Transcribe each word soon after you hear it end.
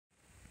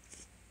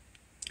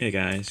Hey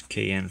guys,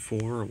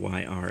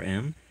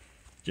 KN4YRM.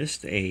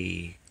 Just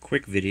a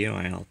quick video,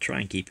 I'll try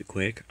and keep it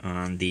quick,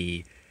 on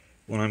the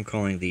what I'm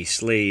calling the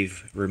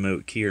slave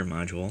remote keyer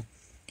module.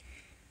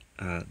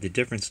 The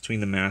difference between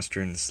the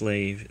master and the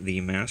slave: the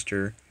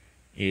master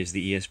is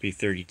the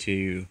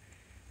ESP32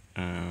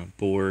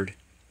 board,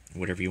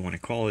 whatever you want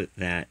to call it,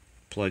 that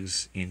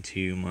plugs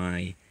into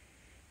my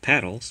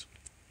paddles,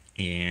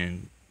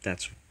 and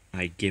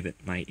I give it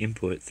my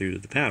input through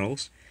the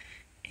paddles,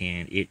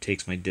 and it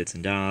takes my dits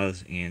and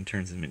das and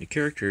turns them into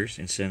characters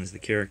and sends the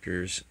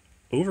characters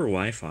over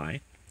Wi-Fi,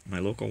 my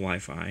local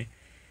Wi-Fi.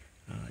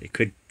 It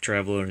could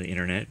travel over the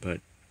internet, but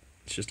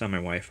it's just on my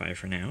Wi-Fi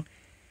for now,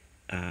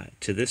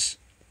 to this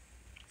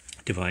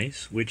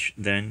device, which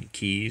then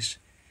keys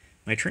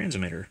my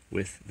transmitter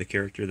with the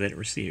character that it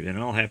received. And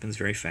it all happens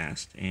very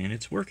fast, and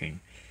it's working.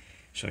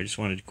 So I just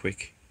wanted to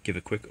give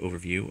a quick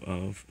overview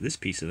of this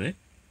piece of it.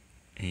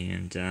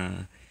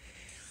 And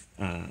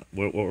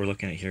what we're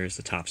looking at here is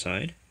the top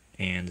side,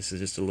 and this is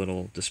just a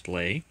little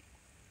display,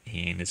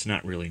 and it's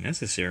not really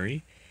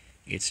necessary.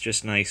 It's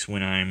just nice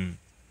when I'm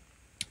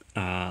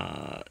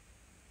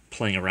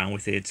playing around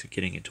with it,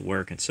 getting it to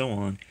work and so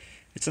on.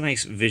 It's a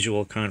nice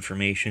visual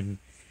confirmation.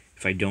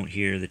 If I don't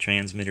hear the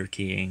transmitter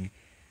keying,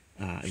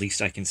 at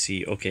least I can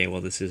see, okay,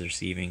 well, this is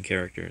receiving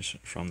characters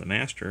from the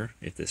master.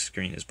 If this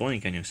screen is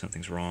blank, I know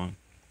something's wrong.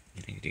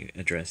 I need to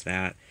address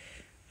that.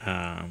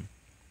 And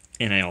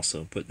I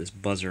also put this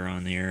buzzer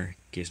on there.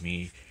 Gives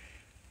me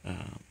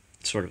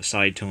sort of a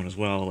side tone as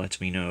well.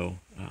 Lets me know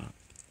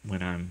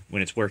when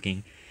it's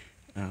working.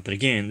 But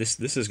again,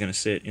 this is going to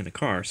sit in the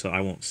car, so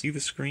I won't see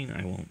the screen.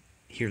 I won't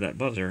hear that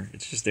buzzer.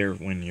 It's just there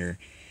when you're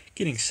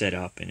getting set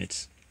up, and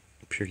it's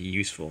pretty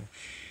useful.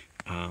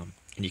 And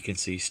you can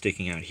see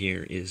sticking out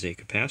here is a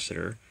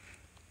capacitor,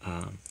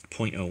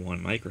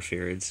 0.01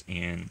 microfarads,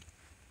 and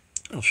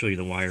I'll show you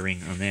the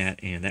wiring on that.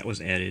 And that was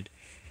added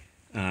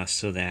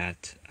so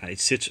that it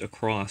sits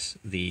across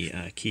the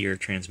keyer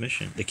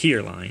transmission, the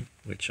keyer line,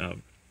 which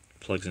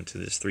plugs into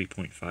this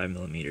 3.5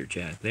 millimeter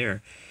jack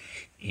there,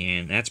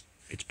 and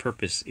its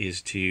purpose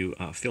is to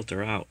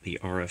filter out the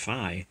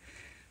RFI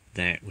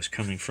that was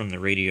coming from the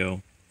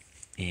radio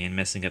and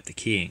messing up the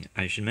keying.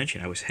 I should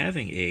mention I was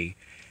having a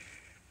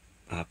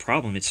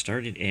problem. It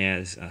started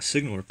as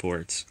signal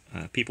reports.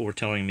 People were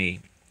telling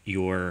me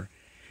your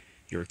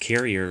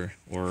carrier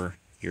or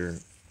your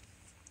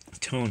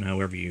tone,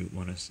 however you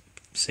want to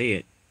say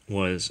it,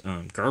 was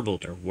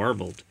garbled or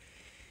warbled.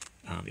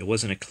 It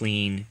wasn't a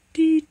clean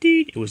deet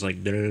deet. It was like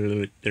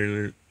well,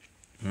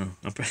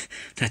 I'm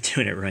not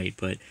doing it right,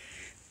 but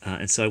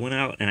and so I went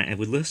out and I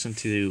would listen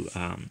to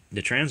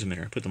the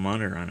transmitter. I put the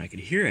monitor on, I could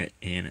hear it,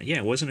 and yeah,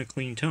 it wasn't a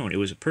clean tone. It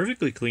was a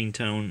perfectly clean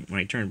tone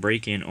when I turned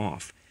break-in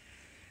off.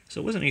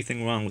 So it wasn't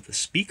anything wrong with the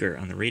speaker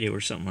on the radio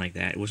or something like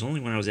that. It was only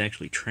when I was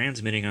actually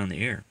transmitting on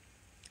the air,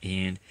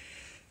 and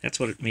that's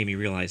what made me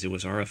realize it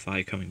was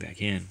RFI coming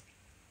back in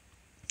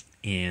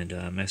and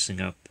messing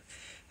up.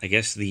 I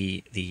guess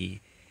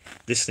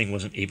this thing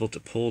wasn't able to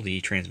pull the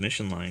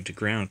transmission line to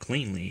ground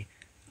cleanly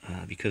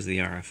because of the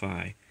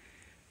RFI.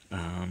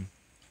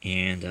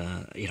 You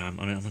know, I'm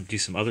gonna do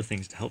some other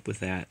things to help with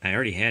that. I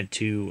already had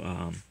two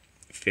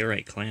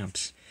ferrite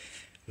clamps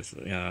with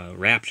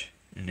wrapped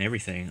and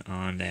everything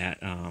on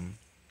that on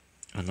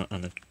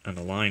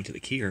the line to the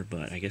keyer,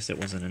 but I guess that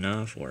wasn't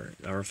enough, or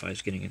RFI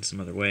is getting in some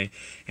other way.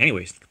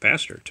 Anyways, the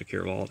capacitor took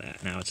care of all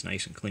that. Now it's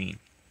nice and clean.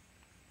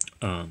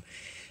 On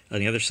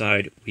the other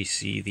side, we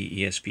see the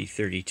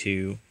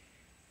ESP32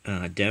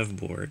 dev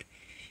board,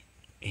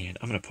 and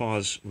I'm going to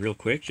pause real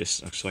quick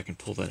just so I can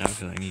pull that out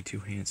because I need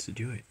two hands to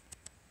do it.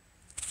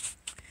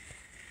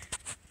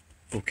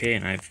 Okay,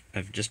 and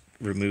I've just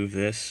removed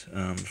this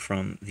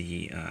from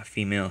the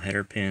female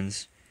header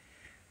pins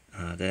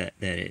that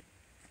it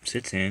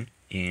sits in,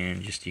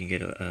 and just you can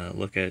get a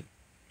look at,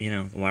 you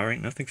know, the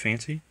wiring. Nothing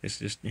fancy. It's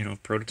just, you know,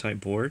 prototype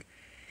board,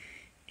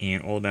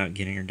 and all about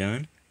getting her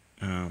done.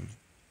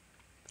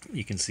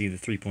 You can see the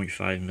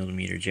 3.5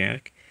 millimeter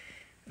jack.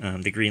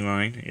 The green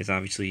line is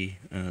obviously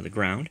the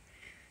ground,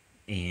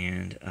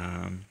 and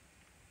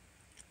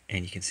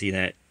you can see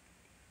that,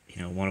 you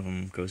know, one of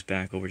them goes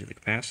back over to the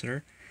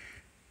capacitor.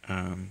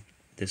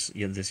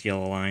 This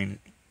yellow line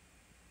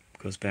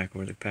goes back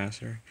over the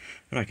capacitor.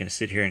 I'm not going to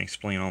sit here and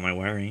explain all my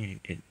wiring.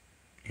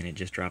 It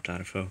just dropped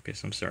out of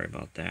focus. I'm sorry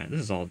about that.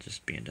 This is all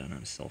just being done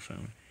on a cell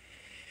phone.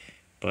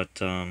 But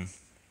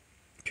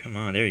come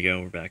on, there you go.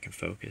 We're back in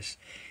focus,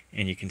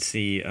 and you can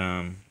see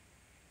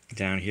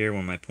down here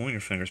when my pointer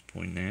finger's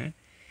pointing at,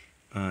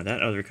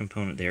 that other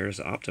component there is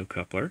an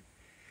optocoupler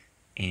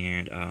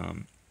and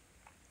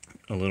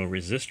a little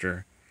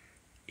resistor.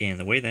 And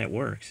the way that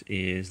works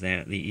is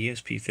that the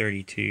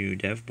ESP32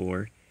 dev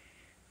board,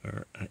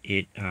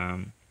 it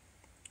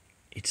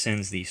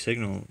sends the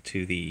signal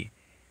to the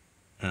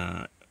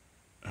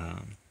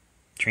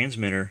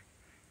transmitter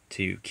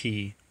to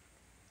key.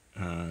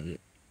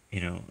 You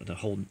know, the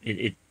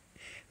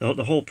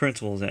whole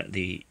principle is that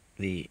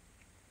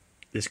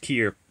this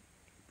keyer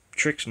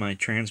tricks my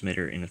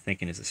transmitter into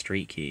thinking it's a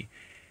straight key.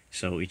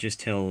 So it just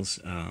tells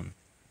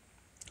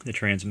the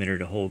transmitter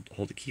to hold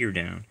the keyer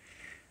down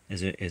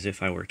as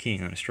if I were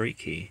keying on a straight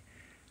key,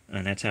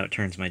 and that's how it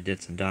turns my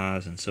dits and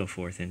das and so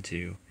forth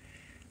into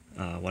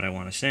what I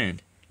want to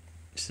send.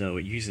 So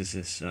it uses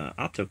this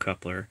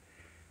optocoupler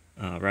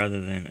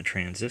rather than a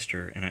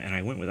transistor, and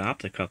I went with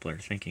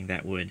optocoupler thinking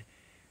that would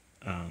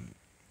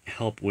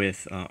help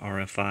with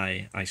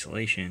RFI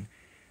isolation.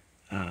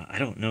 I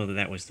don't know that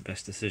that was the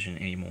best decision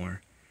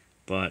anymore,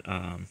 but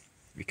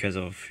because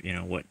of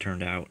what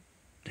turned out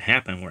to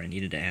happen, where I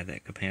needed to add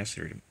that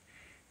capacitor to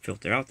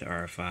filter out the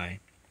RFI,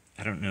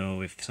 I don't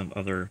know if some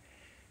other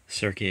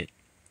circuit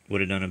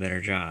would have done a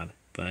better job.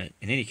 But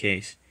in any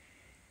case,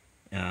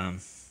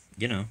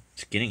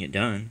 it's getting it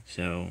done,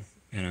 so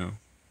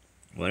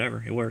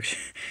whatever, it works.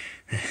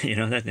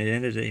 That at the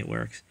end of the day, it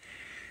works.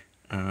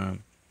 And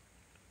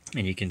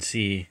you can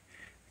see,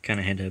 kind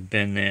of had to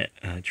bend that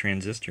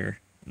transistor,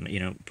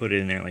 put it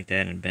in there like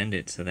that and bend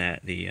it so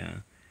that the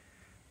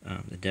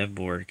dev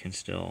board can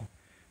still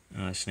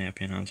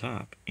snap in on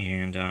top.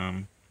 And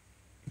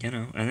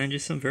and then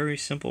just some very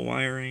simple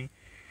wiring.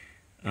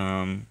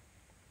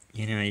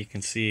 You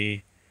can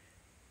see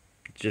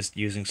just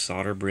using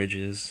solder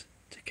bridges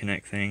to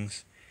connect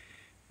things.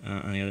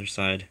 On the other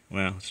side,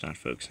 well, it's not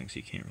focusing, so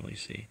you can't really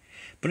see.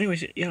 But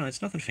anyways,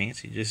 it's nothing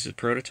fancy. Just a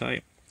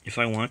prototype. If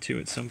I want to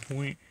at some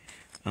point,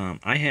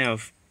 I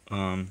have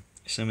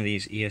some of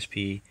these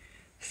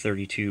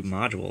ESP32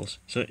 modules.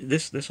 So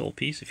this whole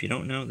piece, if you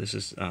don't know, this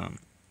is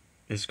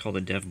called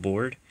a dev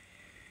board,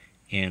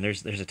 and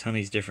there's a ton of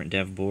these different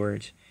dev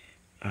boards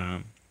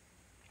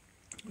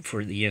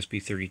for the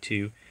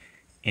ESP32,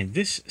 and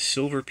this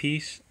silver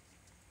piece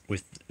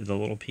with the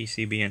little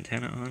PCB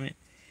antenna on it,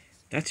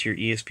 that's your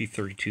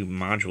ESP32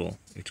 module,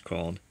 it's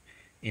called.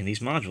 And these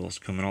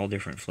modules come in all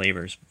different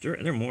flavors.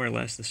 They're more or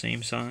less the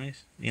same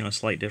size,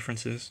 slight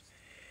differences,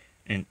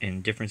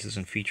 and differences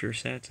in feature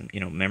sets, and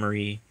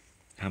memory,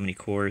 how many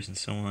cores, and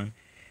so on.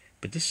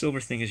 But this silver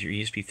thing is your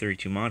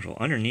ESP32 module.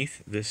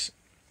 Underneath this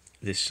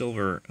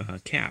silver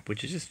cap,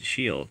 which is just a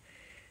shield,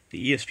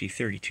 the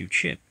ESP32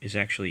 chip is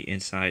actually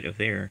inside of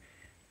there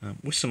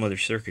with some other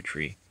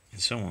circuitry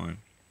and so on.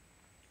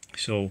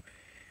 So,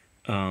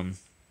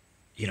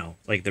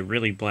 like the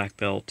really black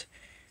belt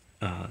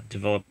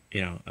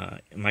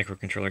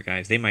microcontroller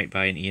guys, they might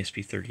buy an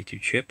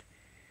ESP32 chip,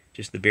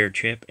 just the bare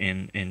chip,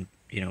 and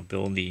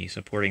build the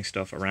supporting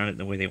stuff around it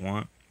the way they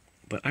want.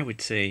 But I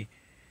would say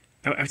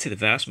the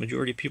vast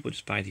majority of people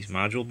just buy these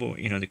module board,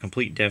 the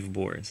complete dev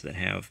boards that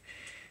have,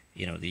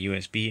 the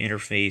USB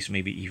interface,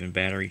 maybe even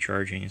battery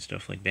charging and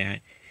stuff like that.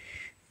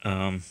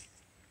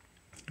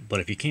 But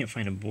if you can't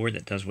find a board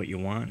that does what you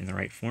want in the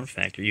right form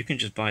factor, you can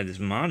just buy this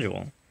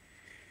module,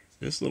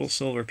 this little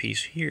silver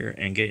piece here,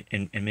 and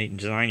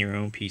design your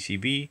own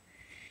PCB,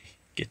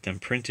 get them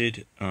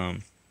printed,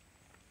 and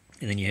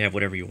then you have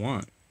whatever you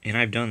want. And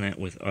I've done that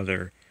with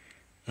other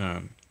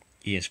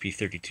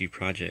ESP32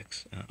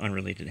 projects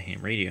unrelated to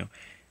ham radio.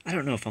 I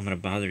don't know if I'm going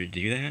to bother to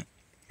do that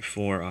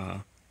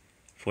for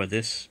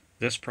this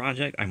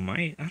project. I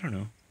might. I don't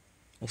know.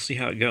 We'll see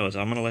how it goes.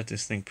 I'm going to let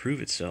this thing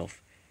prove itself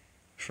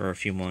for a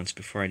few months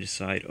before I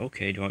decide,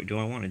 okay, do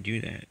I want to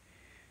do that?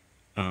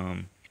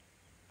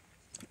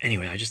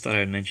 Anyway, I just thought I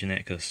would mention that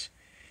because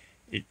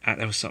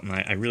that was something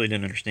I really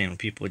didn't understand when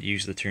people would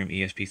use the term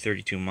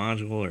ESP32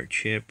 module or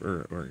chip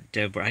or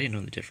dev board. I didn't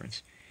know the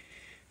difference.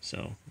 So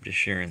I'm just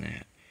sharing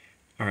that.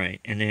 Alright,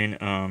 and then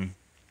I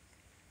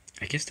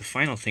guess the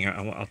final thing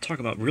I'll talk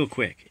about real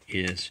quick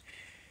is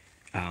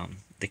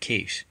the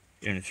case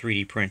in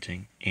 3D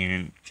printing.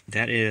 And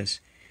that is,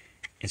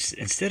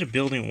 instead of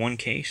building one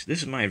case,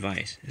 this is my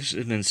advice. This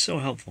has been so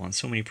helpful on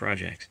so many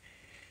projects.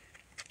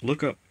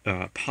 Look up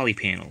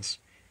polypanels.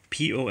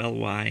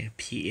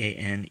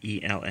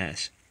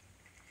 Polypanels.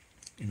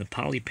 And the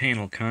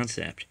polypanel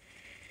concept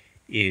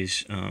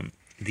is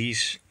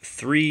these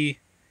three.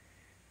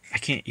 I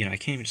can't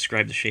even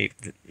describe the shape.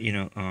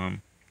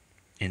 And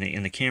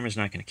the camera's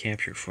not going to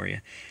capture it for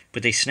you.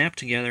 But they snap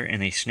together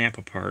and they snap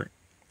apart.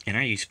 And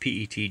I use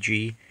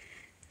PETG.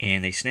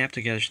 And they snap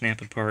together,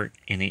 snap apart,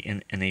 and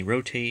they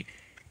rotate,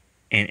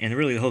 and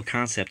really the whole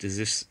concept is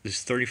this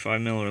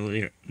 35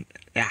 millimeter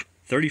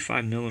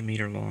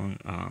long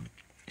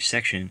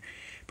section,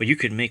 but you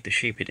could make the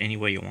shape it any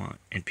way you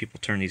want. And people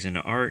turn these into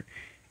art.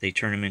 They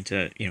turn them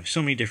into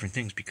so many different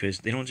things because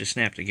they don't just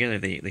snap together.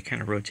 They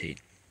kind of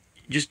rotate.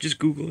 Just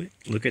Google it,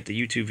 look at the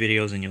YouTube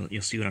videos, and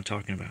you'll see what I'm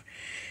talking about.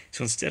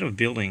 So instead of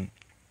building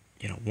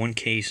one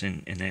case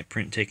and that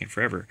print taking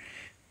forever,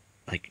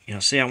 like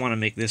say I want to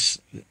make this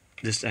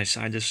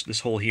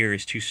hole here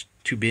is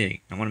too big.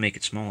 I want to make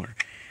it smaller,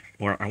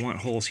 or I want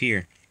holes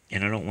here,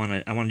 and I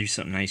want to do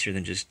something nicer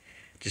than just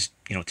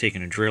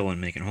taking a drill and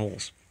making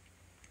holes.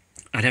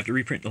 I'd have to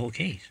reprint the whole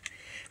case.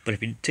 But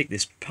if you take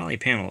this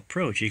polypanel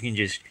approach, you can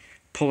just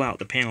pull out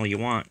the panel you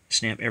want,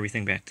 snap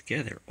everything back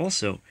together.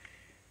 Also,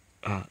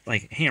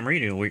 like ham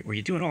radio, where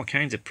you're doing all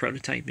kinds of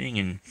prototyping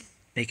and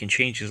making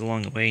changes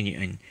along the way,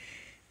 and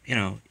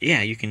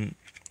you can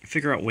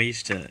figure out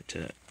ways to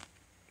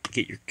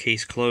get your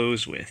case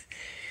closed with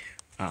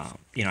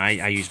You know,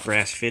 I use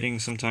brass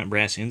fittings sometimes,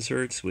 brass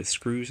inserts with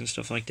screws and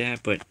stuff like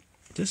that, but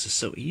this is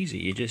so easy.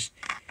 You just,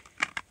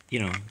 you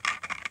know,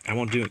 I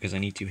won't do it because I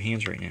need two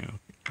hands right now,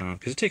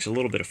 because it takes a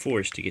little bit of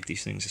force to get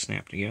these things to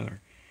snap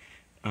together.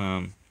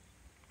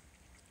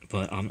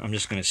 But I'm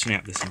just going to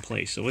snap this in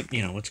place. So what,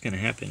 you know, what's going to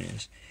happen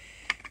is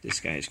this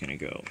guy is going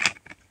to go,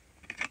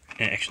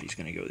 actually he's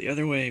going to go the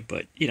other way,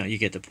 but you know, you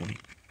get the point.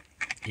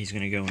 He's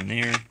going to go in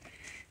there,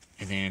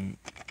 and then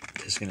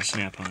this is going to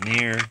snap on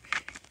there,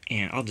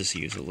 and I'll just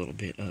use a little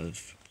bit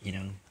of, you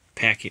know,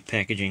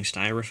 packaging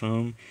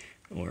styrofoam,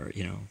 or,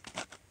 you know,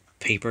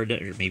 paper,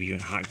 or maybe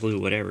even hot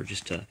glue, whatever,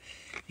 just to,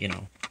 you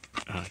know,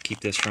 keep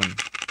this from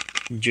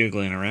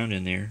jiggling around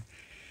in there.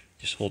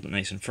 Just hold it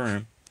nice and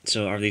firm.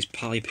 So are these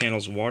poly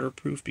panels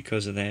waterproof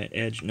because of that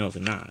edge? No,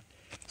 they're not.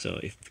 So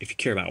if you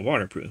care about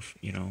waterproof,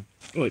 you know,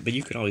 but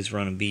you could always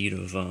run a bead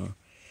of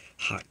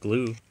hot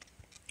glue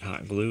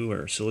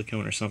or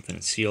silicone or something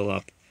and seal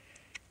up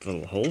the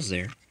little holes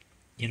there,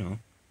 you know.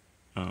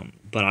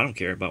 But I don't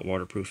care about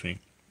waterproofing.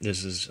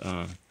 This is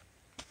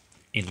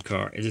in the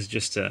car. It is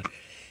just to,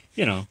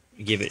 you know,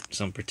 give it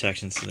some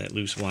protection so that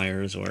loose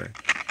wires or,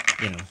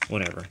 you know,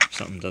 whatever,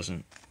 something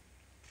doesn't,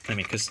 I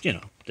mean, because, you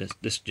know,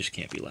 this just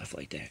can't be left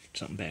like that.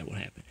 Something bad will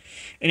happen.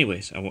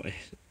 Anyways,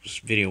 this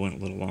video went a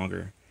little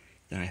longer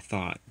than I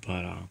thought,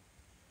 but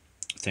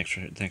thanks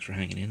for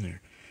hanging in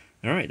there.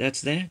 All right,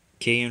 that's that.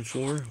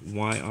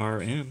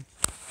 KN4YRM,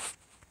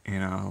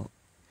 and I'll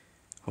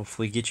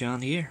hopefully get you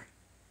on the air.